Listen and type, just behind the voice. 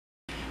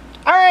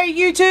Alright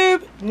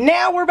YouTube,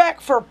 now we're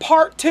back for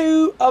part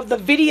 2 of the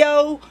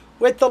video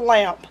with the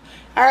lamp.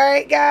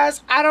 Alright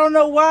guys, I don't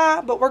know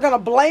why, but we're going to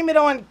blame it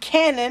on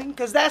Canon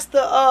because that's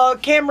the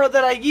camera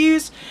that I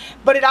use,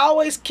 but it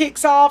always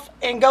kicks off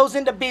and goes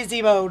into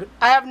busy mode.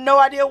 I have no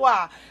idea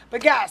why.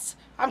 But guys,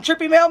 I'm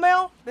Trippy Mel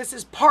Mel. This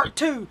is part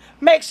 2.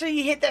 Make sure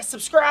you hit that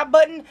subscribe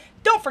button.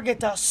 Don't forget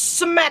to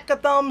smack a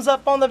thumbs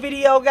up on the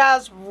video,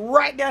 guys,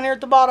 right down here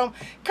at the bottom,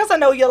 because I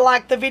know you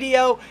like the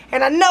video,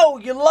 and I know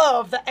you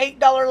love the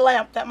 $8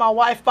 lamp that my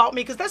wife bought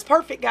me, because that's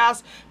perfect,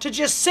 guys, to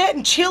just sit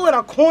and chill in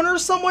a corner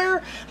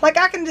somewhere. Like,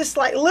 I can just,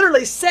 like,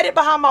 literally set it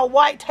behind my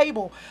white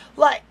table.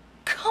 Like,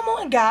 come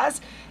on,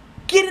 guys.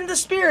 Get in the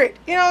spirit.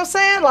 You know what I'm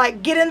saying?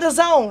 Like, get in the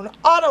zone.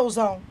 Auto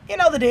zone. You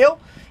know the deal.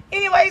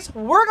 Anyways,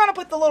 we're going to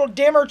put the little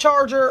dimmer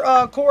charger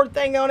cord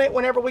thing on it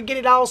whenever we get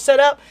it all set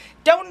up.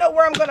 Don't know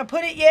where I'm going to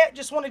put it yet.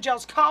 Just wanted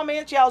y'all's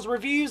comments, y'all's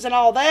reviews, and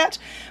all that.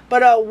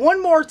 But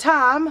one more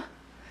time,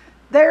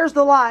 there's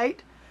the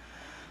light.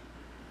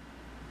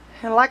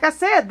 And like I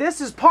said,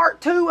 this is part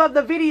 2 of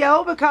the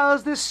video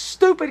because this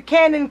stupid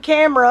Canon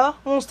camera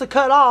wants to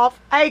cut off.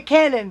 Hey,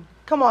 Canon,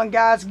 come on,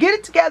 guys. Get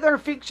it together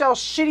and fix y'all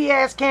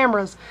shitty-ass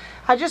cameras.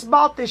 I just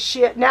bought this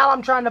shit. Now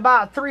I'm trying to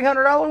buy a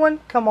 $300 one.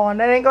 Come on,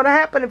 that ain't going to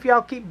happen if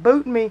y'all keep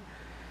booting me.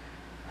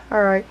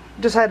 Alright,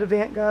 just had to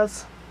vent,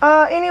 guys.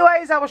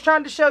 Anyways, I was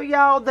trying to show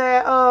y'all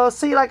that,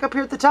 see, like up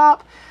here at the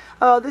top,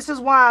 this is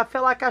why I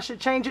feel like I should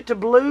change it to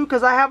blue,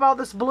 because I have all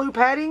this blue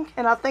padding,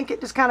 and I think it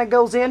just kind of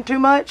goes in too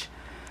much.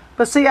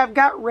 But see, I've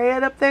got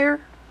red up there.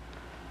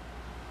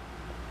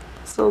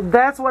 So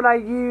that's what I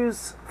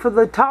use for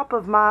the top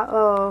of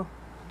my,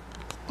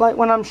 like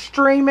when I'm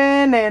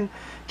streaming and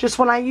just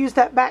when I use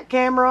that back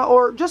camera,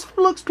 or just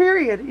for looks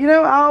period. You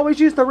know, I always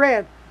use the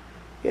red.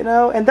 You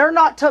know, and they're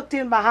not tucked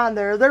in behind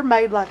there. They're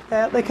made like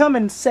that. They come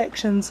in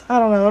sections. I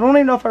don't know. I don't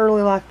even know if I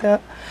really like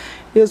that.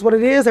 It is what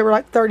it is. They were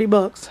like 30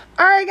 bucks.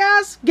 Alright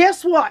guys,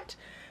 guess what?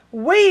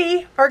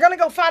 We are going to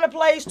go find a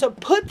place to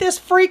put this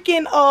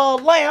freaking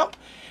lamp.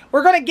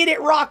 We're going to get it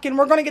rocking.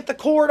 We're going to get the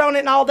cord on it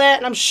and all that.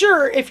 And I'm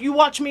sure if you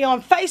watch me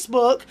on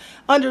Facebook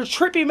under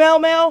Trippy Mel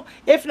Mel,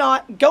 if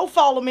not, go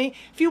follow me.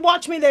 If you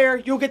watch me there,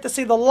 you'll get to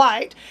see the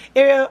light.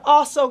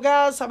 Also,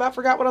 guys, I about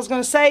forgot what I was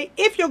going to say.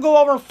 If you'll go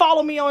over and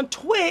follow me on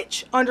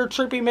Twitch under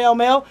Trippy Mel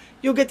Mel,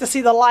 you'll get to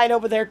see the light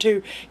over there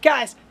too.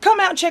 Guys,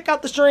 come out and check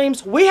out the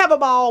streams. We have a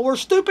ball. We're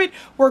stupid.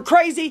 We're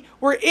crazy.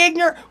 We're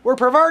ignorant. We're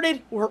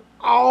perverted. We're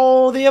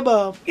all the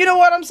above. You know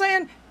what I'm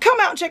saying? Come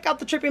out and check out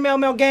the Trippy Mel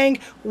Mel gang.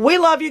 We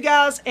love you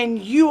guys,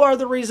 and you are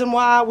the reason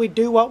why we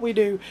do what we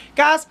do.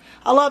 Guys,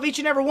 I love each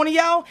and every one of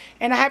y'all,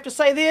 and I have to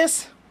say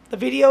this, the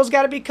video's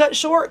got to be cut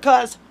short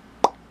because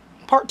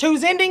part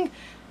 2's ending,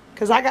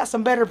 because I got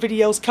some better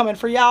videos coming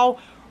for y'all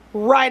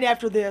right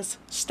after this.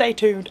 Stay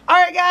tuned.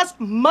 Alright guys,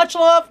 much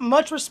love,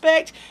 much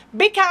respect.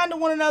 Be kind to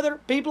one another.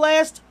 Be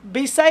blessed.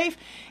 Be safe.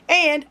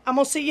 And I'm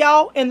going to see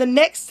y'all in the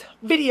next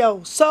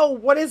video. So,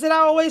 what is it I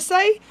always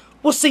say?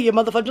 We'll see you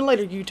motherfucking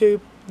later,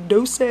 YouTube.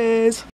 Deuces.